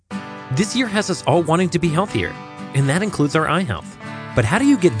This year has us all wanting to be healthier, and that includes our eye health. But how do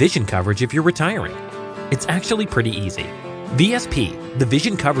you get vision coverage if you're retiring? It's actually pretty easy. VSP, the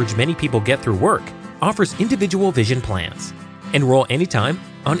vision coverage many people get through work, offers individual vision plans. Enroll anytime,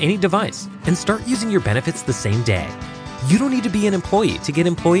 on any device, and start using your benefits the same day. You don't need to be an employee to get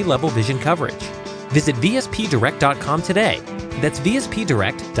employee-level vision coverage. Visit vspdirect.com today. That's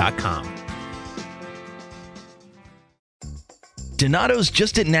vspdirect.com. Donato's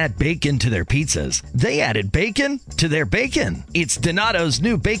just didn't add bacon to their pizzas. They added bacon to their bacon. It's Donato's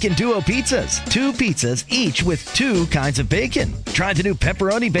new Bacon Duo pizzas. 2 pizzas, each with 2 kinds of bacon. Try the new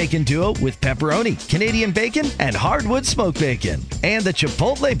Pepperoni Bacon Duo with pepperoni, Canadian bacon, and hardwood smoked bacon. And the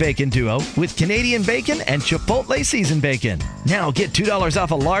Chipotle Bacon Duo with Canadian bacon and Chipotle seasoned bacon. Now get $2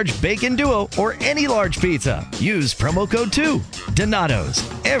 off a large Bacon Duo or any large pizza. Use promo code 2. Donato's.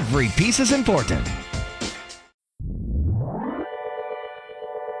 Every piece is important.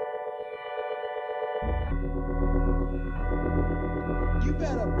 You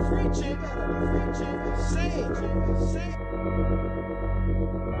better preach it, say it, say it.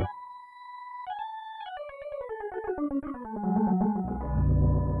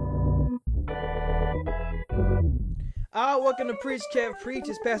 Welcome to Preach Kev Preach.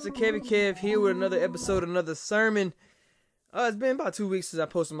 It's Pastor Kevy Kev here with another episode, another sermon. It's been about 2 weeks since I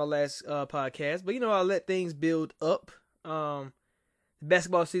posted my last podcast, but I let things build up. The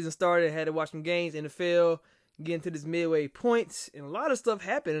basketball season started, I had to watch some games, NFL, getting to this midway point, and a lot of stuff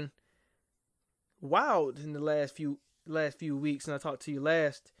happened wild in the last few weeks, and I talked to you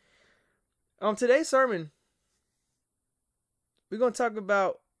last. Today's sermon, we're going to talk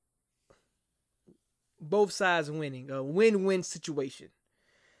about both sides winning, a win-win situation.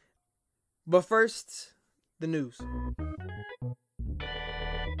 But first, the news.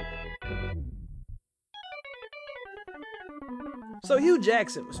 So Hue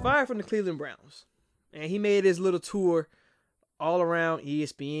Jackson was fired from the Cleveland Browns, and he made his little tour all around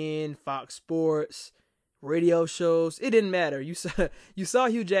ESPN, Fox Sports, radio shows. It didn't matter. You saw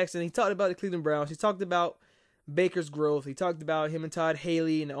Hue Jackson. He talked about the Cleveland Browns. He talked about Baker's growth. He talked about him and Todd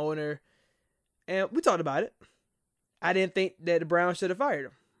Haley and the owner. And we talked about it. I didn't think that the Browns should have fired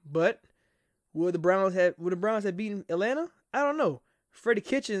him. But would the Browns have beaten Atlanta? I don't know. Freddie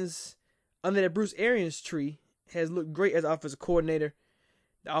Kitchens, under that Bruce Arians tree, has looked great as offensive coordinator.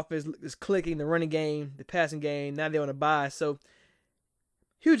 The offense is clicking, the running game, the passing game. Now they're on a bye. So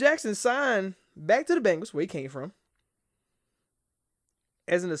Hue Jackson signed back to the Bengals, where he came from,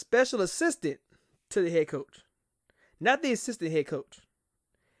 as a special assistant to the head coach. Not the assistant head coach.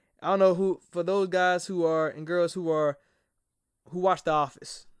 I don't know who, for those guys who are, and girls who watch The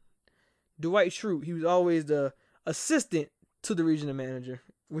Office. Dwight Schrute, he was always the assistant to the regional manager,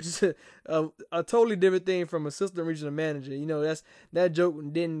 which is a totally different thing from assistant regional manager. That joke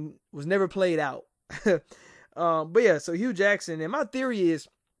was never played out. But yeah, so Hue Jackson, and my theory is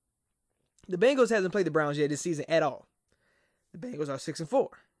the Bengals hasn't played the Browns yet this season at all. The Bengals are 6-4.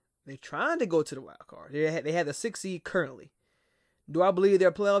 They're trying to go to the wild card. They have the 6th seed currently. Do I believe they're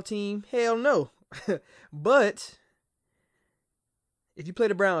a playoff team? Hell no. But if you play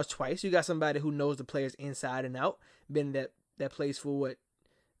the Browns twice, you got somebody who knows the players inside and out. Been that place for what?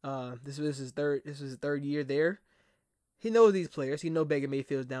 This was his third year there. He knows these players. He knows Baker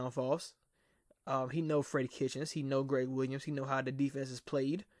Mayfield's downfalls. He knows Freddie Kitchens. He knows Greg Williams. He knows how the defense is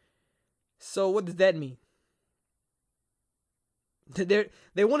played. So what does that mean?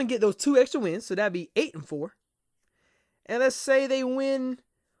 They want to get those 2 extra wins, so that'd be 8-4. And let's say they win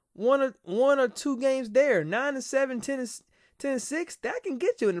one or 2 games there, 9-7, 10-6. That can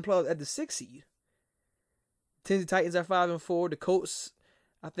get you in the playoffs at the 6th seed. Tennessee Titans are 5-4. The Colts,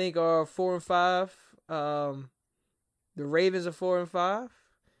 I think, are 4-5. The Ravens are 4-5.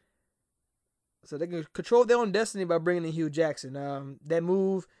 So they can control their own destiny by bringing in Hue Jackson. That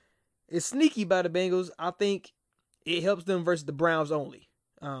move is sneaky by the Bengals. I think it helps them versus the Browns only.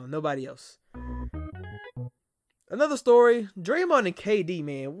 Nobody else. Another story, Draymond and KD,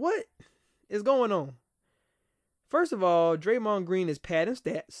 man. What is going on? First of all, Draymond Green is padding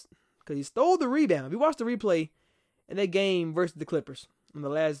stats because he stole the rebound. If you watch the replay in that game versus the Clippers in the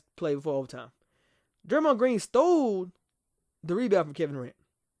last play before overtime, Draymond Green stole the rebound from Kevin Durant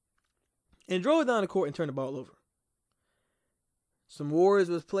and drove down the court and turned the ball over. Some words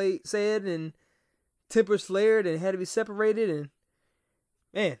was said and tempers flared and had to be separated, and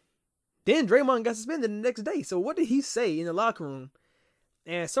man, then Draymond got suspended the next day. So what did he say in the locker room?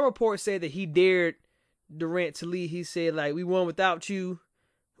 And some reports said that he dared Durant to leave. He said, we won without you.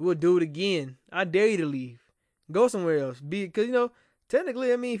 We'll do it again. I dare you to leave. Go somewhere else. Because, technically,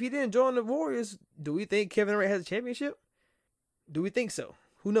 if he didn't join the Warriors, do we think Kevin Durant has a championship? Do we think so?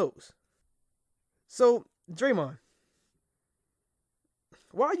 Who knows? So, Draymond,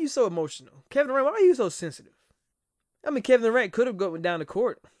 why are you so emotional? Kevin Durant, why are you so sensitive? I mean, Kevin Durant could have gone down the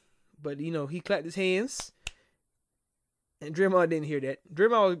court, but, he clapped his hands, and Draymond didn't hear that.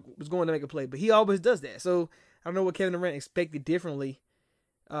 Draymond was going to make a play, but he always does that. So, I don't know what Kevin Durant expected differently.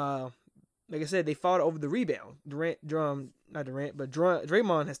 Like I said, they fought over the rebound. Draymond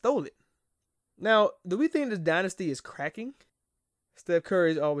has stole it. Now, do we think this dynasty is cracking? Steph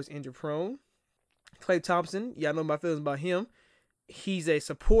Curry is always injury prone. Klay Thompson, y'all know my feelings about him. He's a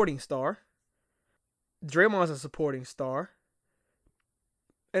supporting star. Draymond's a supporting star.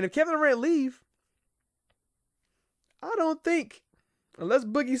 And if Kevin Durant leave, I don't think, unless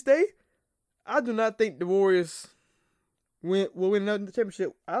Boogie stay, I do not think the Warriors will win another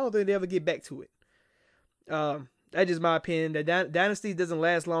championship. I don't think they ever get back to it. That's just my opinion. The dynasty doesn't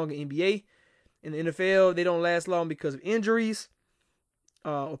last long in NBA. In the NFL, they don't last long because of injuries,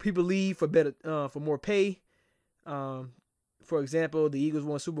 or people leave for more pay. For example, the Eagles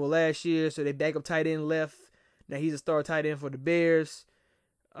won Super Bowl last year, so their backup tight end left. Now he's a star tight end for the Bears.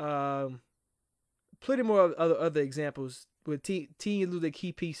 Plenty more other examples where teams lose their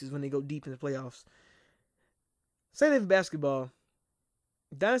key pieces when they go deep in the playoffs. Same thing for basketball.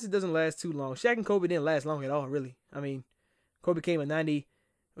 Dynasty doesn't last too long. Shaq and Kobe didn't last long at all, really. I mean, Kobe came in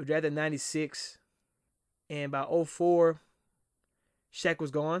was drafted in 96, and by 04, Shaq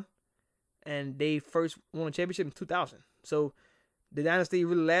was gone, and they first won a championship in 2000. So the dynasty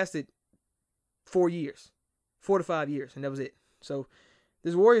really lasted 4 years, 4 to 5 years, and that was it. So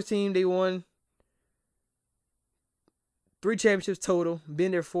this Warriors team, they won 3 championships total,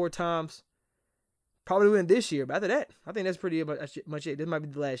 been there 4 times. Probably win this year, but after that, I think that's pretty much it. This might be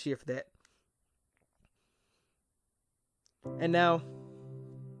the last year for that. And now,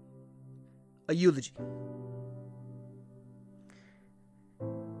 a eulogy.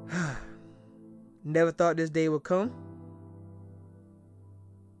 Never thought this day would come.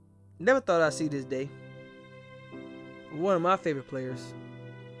 Never thought I'd see this day. One of my favorite players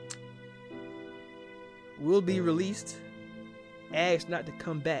will be released, asked not to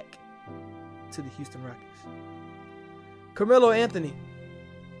come back to the Houston Rockets. Carmelo Anthony,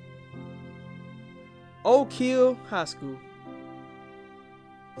 Oak Hill High School,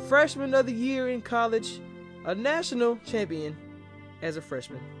 freshman of the year in college, a national champion as a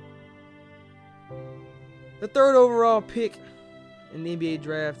freshman, the 3rd overall pick in the NBA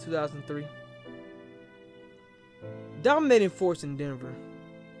draft 2003, dominating force in Denver,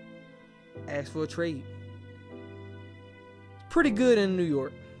 asked for a trade, pretty good in New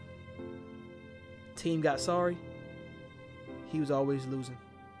York. Team got sorry. He was always losing.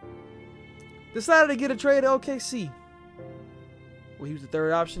 Decided to get a trade to OKC, where he was the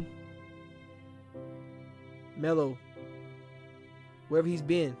 3rd option. Melo, wherever he's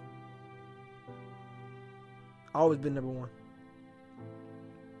been, always been number 1.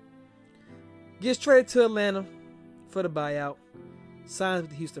 Gets traded to Atlanta for the buyout. Signs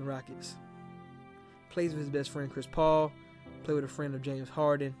with the Houston Rockets. Plays with his best friend Chris Paul. Play with a friend of James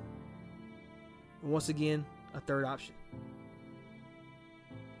Harden. And once again, a 3rd option.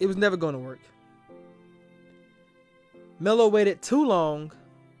 It was never going to work. Melo waited too long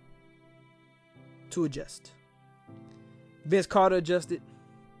to adjust. Vince Carter adjusted.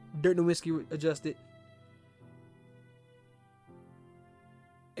 Dirk Nowitzki adjusted.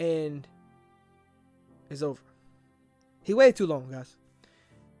 And it's over. He waited too long, guys.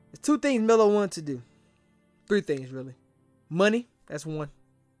 There's 2 things Melo wanted to do. 3 things, really. Money, that's 1.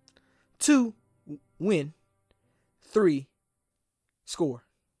 2, win. 3, score.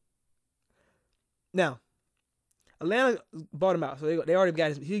 Now, Atlanta bought him out, so they already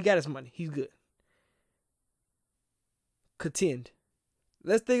got his money. He's good. Contend.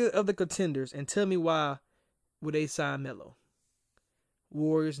 Let's think of the contenders and tell me why would they sign Melo.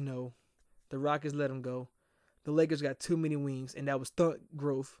 Warriors, no. The Rockets let him go. The Lakers got too many wings, and that was stunt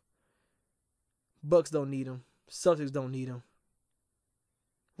growth. Bucks don't need him. Celtics don't need him.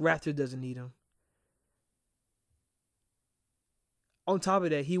 Raptors doesn't need him. On top of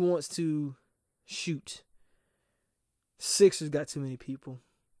that, he wants to shoot. Sixers got too many people.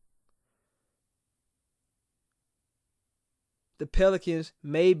 The Pelicans,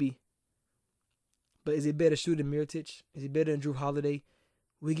 maybe. But is he better shooting than Mirotic? Is he better than Drew Holiday?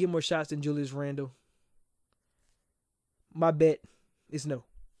 Will he get more shots than Julius Randle? My bet is no.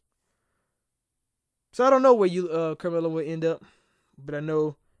 So I don't know where Carmelo will end up, but I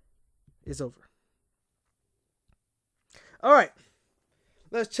know it's over. All right.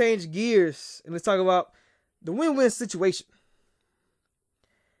 Let's change gears and let's talk about the win-win situation.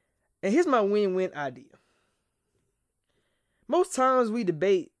 And here's my win-win idea. Most times we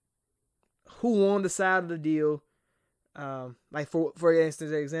debate who on the side of the deal. Like for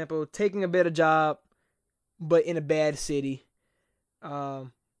instance, example, taking a better job, but in a bad city.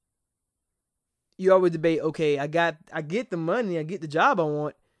 You always debate, okay, I get the money, I get the job I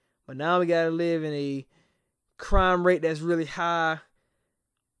want, but now we gotta live in a crime rate that's really high,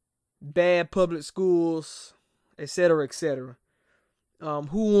 bad public schools, etc., etc.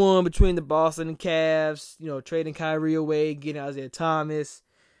 Who won between the Boston and Cavs, trading Kyrie away, getting Isaiah Thomas?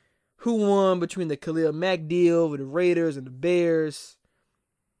 Who won between the Khalil Mack deal with the Raiders and the Bears?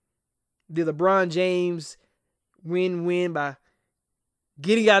 Did LeBron James win by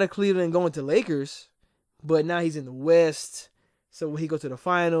getting out of Cleveland and going to Lakers, but now he's in the West, so will he go to the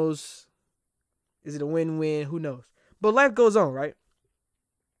finals? Is it a win-win? Who knows? But life goes on, right?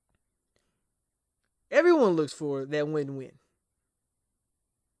 Everyone looks for that win-win.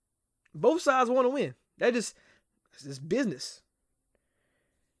 Both sides want to win. It's just business.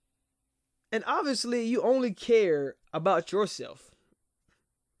 And obviously, you only care about yourself.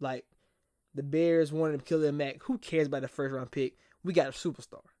 Like, the Bears wanted to kill Mac. Who cares about the first-round pick? We got a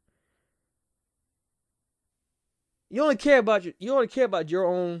superstar. You only care about your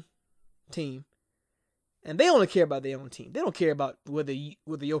own team, and they only care about their own team. They don't care about whether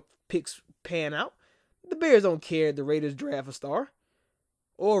your picks pan out. The Bears don't care if the Raiders draft a star,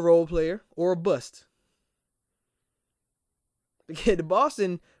 or a role player, or a bust. The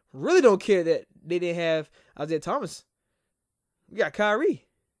Boston really don't care that they didn't have Isaiah Thomas. We got Kyrie.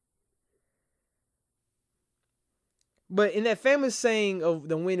 But in that famous saying of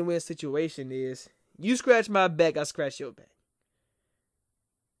the win-win situation is, you scratch my back, I scratch your back.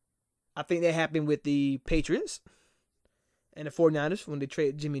 I think that happened with the Patriots and the 49ers when they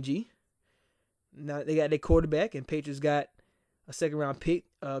traded Jimmy G. Now they got their quarterback, and Patriots got a second-round pick,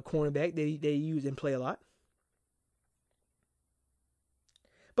 cornerback they use and play a lot.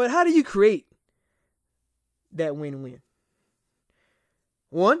 But how do you create that win-win?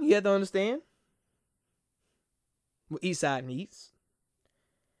 One, you have to understand what each side needs.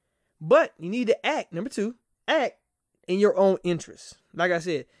 But you need to act. Number two, act in your own interest. Like I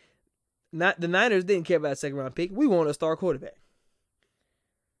said, the Niners didn't care about a second-round pick. We want a star quarterback.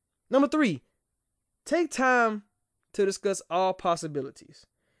 Number three, take time to discuss all possibilities.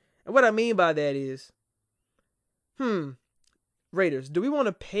 And what I mean by that is, Raiders, do we want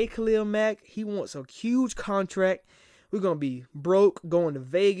to pay Khalil Mack? He wants a huge contract. We're going to be broke going to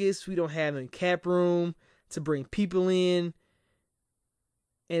Vegas. We don't have any cap room to bring people in.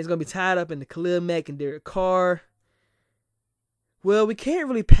 And it's going to be tied up in the Khalil Mack and Derek Carr. Well, we can't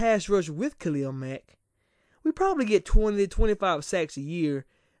really pass rush with Khalil Mack. We probably get 20 to 25 sacks a year.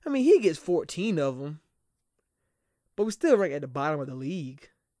 I mean, he gets 14 of them. But we still rank at the bottom of the league.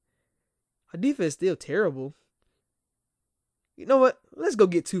 Our defense is still terrible. You know what? Let's go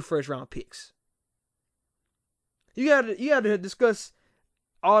get 2 first-round picks. You gotta discuss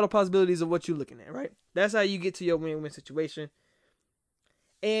all the possibilities of what you're looking at, right? That's how you get to your win-win situation.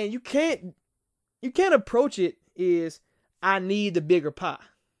 And you can't approach it as, I need the bigger pie.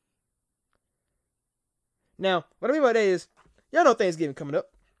 Now, what I mean by that is, y'all know Thanksgiving coming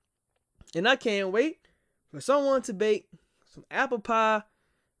up. And I can't wait for someone to bake some apple pie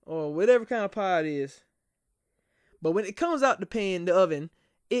or whatever kind of pie it is. But when it comes out the oven,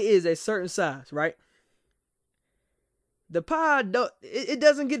 it is a certain size, right? The pie, it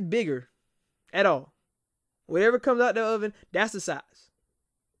doesn't get bigger at all. Whatever comes out the oven, that's the size.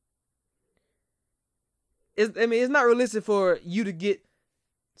 It's not realistic for you to get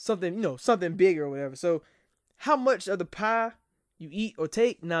something, something bigger or whatever. So how much of the pie you eat or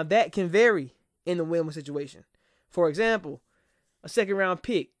take, now that can vary in the win-win situation. For example, a second-round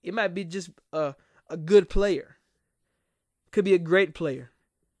pick. It might be just a good player. Could be a great player.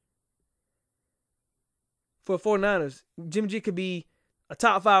 For 49ers, Jimmy G could be a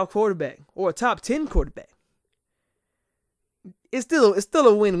top 5 quarterback or a top 10 quarterback. It's still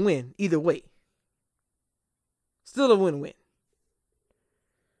a win-win either way. Still a win-win.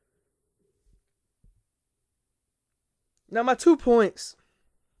 Now, my 2 points,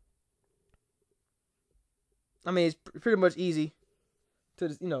 I mean, it's pretty much easy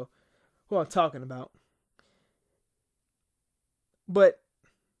to, who I'm talking about. But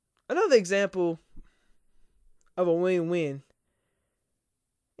another example of a win-win,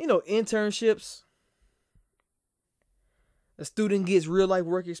 internships. A student gets real-life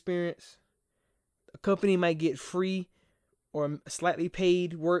work experience. A company might get free or slightly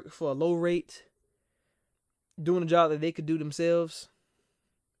paid work for a low rate, doing a job that they could do themselves.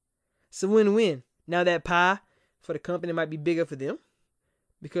 It's a win-win. Now that pie for the company might be bigger for them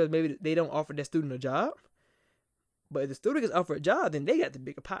because maybe they don't offer that student a job. But if the student gets offered a job, then they got the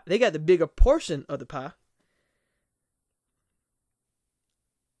bigger pie. They got the bigger portion of the pie.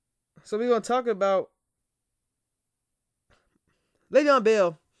 So we're going to talk about Le'Veon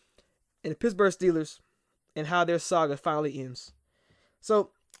Bell and the Pittsburgh Steelers and how their saga finally ends. So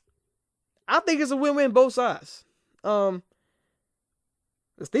I think it's a win-win both sides. The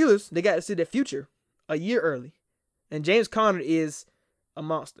Steelers, they got to see their future a year early. And James Conner is a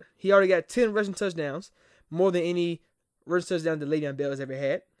monster. He already got 10 rushing touchdowns, more than any rushing touchdown that Le'Veon Bell has ever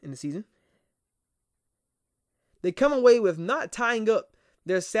had in the season. They come away with not tying up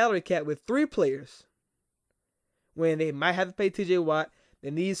their salary cap with 3 players when they might have to pay TJ Watt.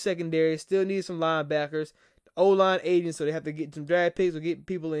 They need secondary, still need some linebackers. The O-line agents, so they have to get some draft picks or get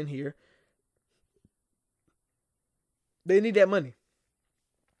people in here. They need that money.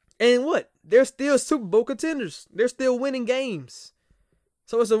 And what? They're still Super Bowl contenders. They're still winning games.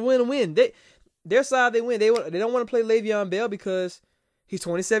 So it's a win-win. Their side, they win. They don't want to play Le'Veon Bell because he's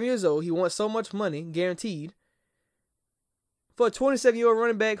 27 years old. He wants so much money, guaranteed. For a 27-year-old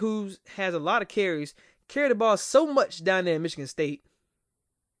running back who has a lot of carries, carried the ball so much down there in Michigan State.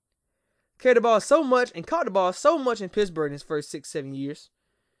 Carried the ball so much and caught the ball so much in Pittsburgh in his first 6-7 years.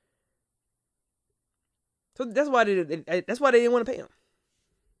 So that's why they didn't want to pay him.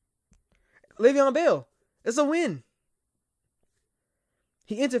 Le'Veon Bell, it's a win.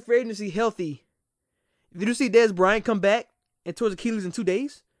 He entered free agency healthy. Did you see Dez Bryant come back and towards Achilles in 2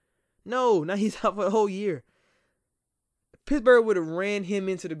 days? No, now he's out for the whole year. Pittsburgh would have ran him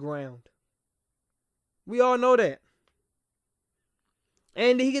into the ground. We all know that.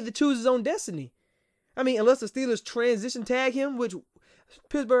 And he get to choose his own destiny. I mean, unless the Steelers transition tag him, which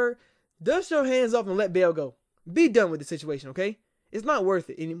Pittsburgh, dust your hands off and let Bell go. Be done with the situation, okay? It's not worth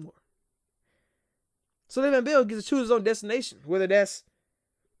it anymore. So Le'Veon Bell gets to choose his own destination, whether that's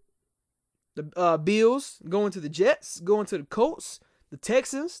the Bills, going to the Jets, going to the Colts, the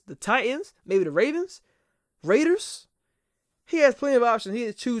Texans, the Titans, maybe the Ravens, Raiders. He has plenty of options. He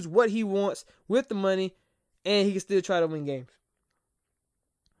can choose what he wants with the money, and he can still try to win games.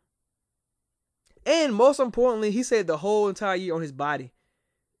 And most importantly, he saved the whole entire year on his body.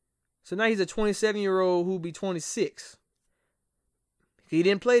 So now he's a 27-year-old who'll be 26. He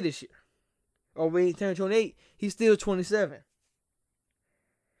didn't play this year. Or when he turned 28, he's still 27.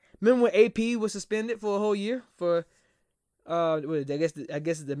 Remember when AP was suspended for a whole year for, I guess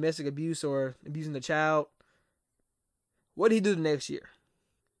it's domestic abuse or abusing the child? What did he do the next year?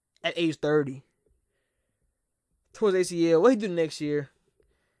 At age 30. Towards ACL. What did he do the next year?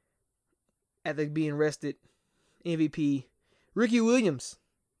 After being arrested. MVP. Ricky Williams.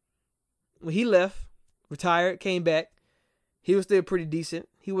 When he left, retired, came back, he was still pretty decent.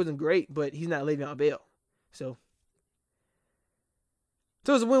 He wasn't great, but he's not Le'Veon Bell. So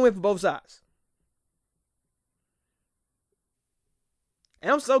it's a win-win for both sides.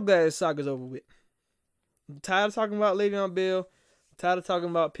 And I'm so glad this saga's over with. I'm tired of talking about Le'Veon Bell. I'm tired of talking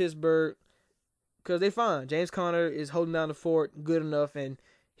about Pittsburgh. Because they fine. James Conner is holding down the fort good enough, and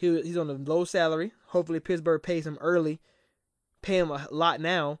he's on a low salary. Hopefully Pittsburgh pays him early. Pay him a lot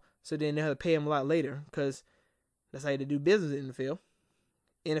now, so then they'll have to pay him a lot later. Because that's how you do business in the NFL.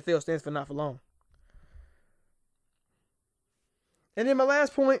 NFL stands for not for long. And then my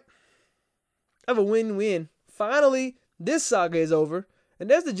last point of a win-win. Finally, this saga is over. And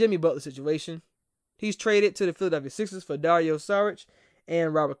that's the Jimmy Butler situation. He's traded to the Philadelphia Sixers for Dario Saric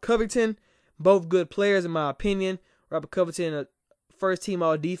and Robert Covington. Both good players in my opinion. Robert Covington, a first-team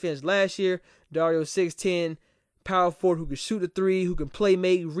all-defense last year. Dario 6'10", power forward who can shoot the three, who can play,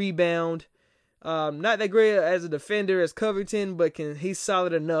 make, rebound. Not that great as a defender as Covington, but he's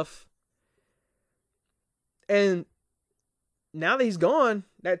solid enough. And now that he's gone,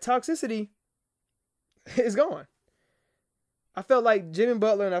 that toxicity is gone. I felt like Jimmy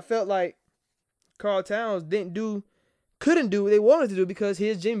Butler and I felt like Karl Towns couldn't do what they wanted to do because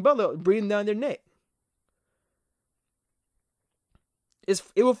here's Jimmy Butler breathing down their neck.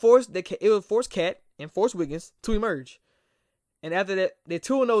 It will force Cat and force Wiggins to emerge. And after that, they're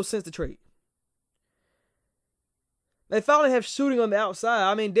 2-0 since the trade. They finally have shooting on the outside.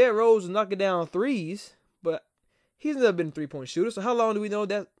 I mean, Derrick Rose is knocking down threes, but he's never been a three-point shooter. So how long do we know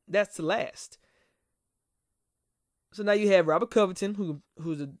that's to last? So now you have Robert Covington,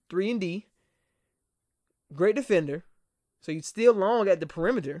 who's a 3-and-D, great defender. So he's still long at the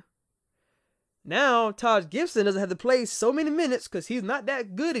perimeter. Now Taj Gibson doesn't have to play so many minutes because he's not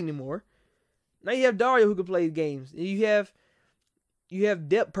that good anymore. Now you have Dario who can play games. You have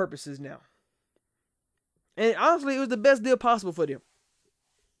depth purposes now. And honestly, it was the best deal possible for them.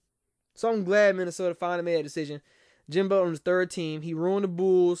 So I'm glad Minnesota finally made that decision. Jim Butler on his third team. He ruined the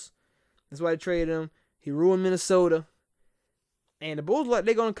Bulls. That's why they traded him. He ruined Minnesota. And the Bulls like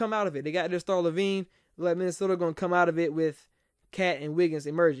they're going to come out of it. They got their star Levine. Like Minnesota going to come out of it with Cat and Wiggins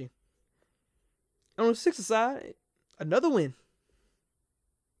emerging. On the Sixers side, another win.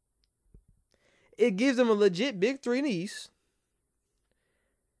 It gives them a legit big three in the East.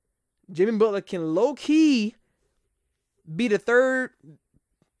 Jimmy Butler can low-key be the third,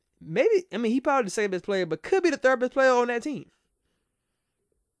 maybe, I mean, he probably the second best player, but could be the third best player on that team.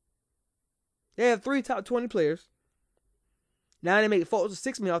 They have 3 top 20 players. Now they make Fultz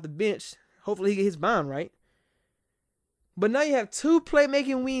 6 man off the bench. Hopefully he get his bond right. But now you have 2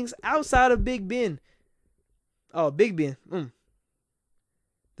 playmaking wings outside of Big Ben. Oh, Big Ben.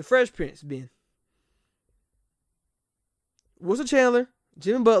 The Fresh Prince Ben. Wilson Chandler,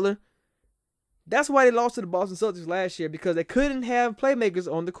 Jimmy Butler. That's why they lost to the Boston Celtics last year, because they couldn't have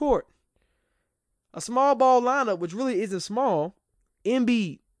playmakers on the court. A small ball lineup, which really isn't small.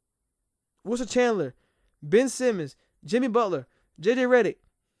 Embiid, Wilson Chandler, Ben Simmons, Jimmy Butler, JJ Redick.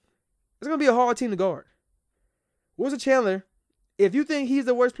 It's going to be a hard team to guard. Wilson Chandler, if you think he's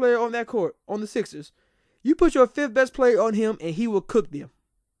the worst player on that court, on the Sixers, you put your 5th best player on him and he will cook them.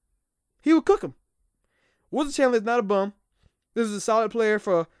 He will cook them. Wilson Chandler is not a bum. This is a solid player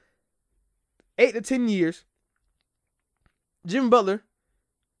for 8 to 10 years. Jimmy Butler,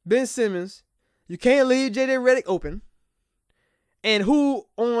 Ben Simmons. You can't leave JJ Redick open. And who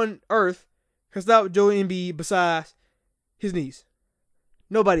on earth can stop Joel Embiid besides his knees?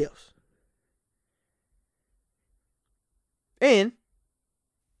 Nobody else. And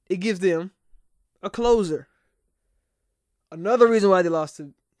it gives them a closer. Another reason why they lost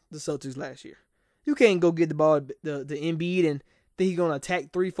to the Celtics last year. You can't go get the ball, the Embiid, and think he's going to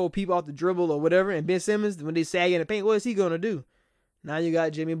attack 3-4 people off the dribble or whatever. And Ben Simmons, when they sag in the paint, what is he going to do? Now you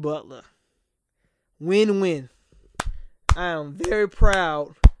got Jimmy Butler. Win-win. I am very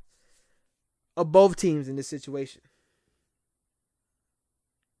proud of both teams in this situation.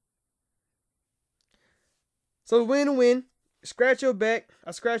 So win-win. Scratch your back.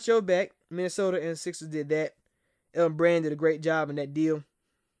 I scratch your back. Minnesota and Sixers did that. Elton Brand did a great job in that deal.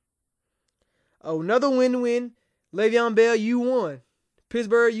 Another win-win. Le'Veon Bell, you won.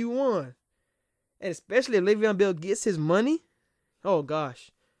 Pittsburgh, you won. And especially if Le'Veon Bell gets his money, oh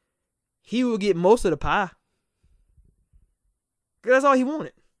gosh, he will get most of the pie. Because that's all he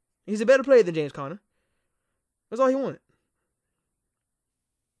wanted. He's a better player than James Conner. That's all he wanted.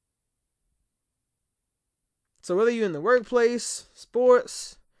 So whether you're in the workplace,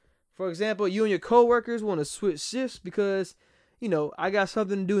 sports, for example, you and your coworkers want to switch shifts because, I got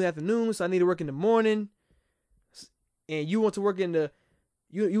something to do in the afternoon, so I need to work in the morning. And you want to work in the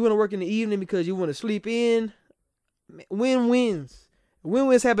you want to work in the evening because you want to sleep in. Win-wins.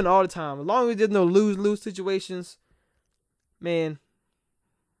 Win-wins happen all the time. As long as there's no lose-lose situations, man,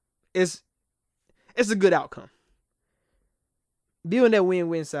 it's a good outcome. Be on that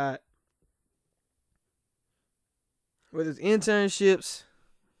win-win side. Whether it's internships,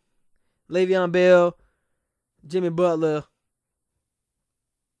 Le'Veon Bell, Jimmy Butler,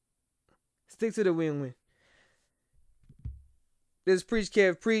 stick to the win-win. This is Preach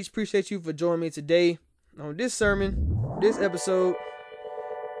Kev Preach. Appreciate you for joining me today on this sermon, this episode.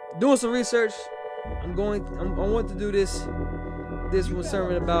 Doing some research. I want to do this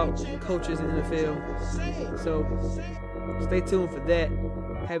sermon about coaches in the NFL. So stay tuned for that.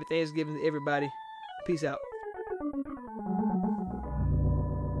 Happy Thanksgiving to everybody. Peace out.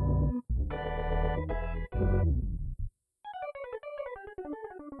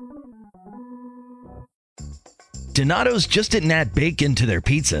 Donato's just didn't add bacon to their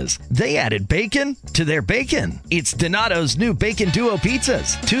pizzas. They added bacon to their bacon. It's Donato's new Bacon Duo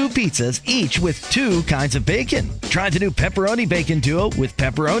pizzas. 2 pizzas, each with 2 kinds of bacon. Try the new Pepperoni Bacon Duo with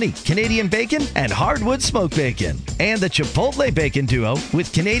pepperoni, Canadian bacon, and hardwood smoked bacon. And the Chipotle Bacon Duo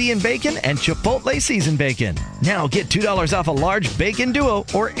with Canadian bacon and Chipotle seasoned bacon. Now get $2 off a large Bacon Duo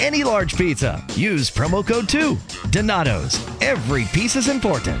or any large pizza. Use promo code 2. Donato's. Every piece is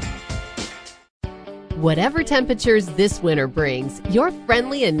important. Whatever temperatures this winter brings, your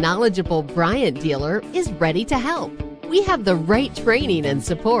friendly and knowledgeable Bryant dealer is ready to help. We have the right training and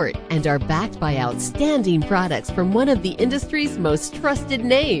support and are backed by outstanding products from one of the industry's most trusted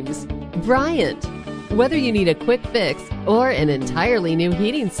names, Bryant. Whether you need a quick fix or an entirely new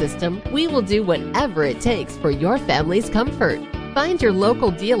heating system, we will do whatever it takes for your family's comfort. Find your local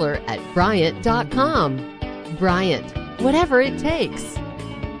dealer at Bryant.com. Bryant, whatever it takes.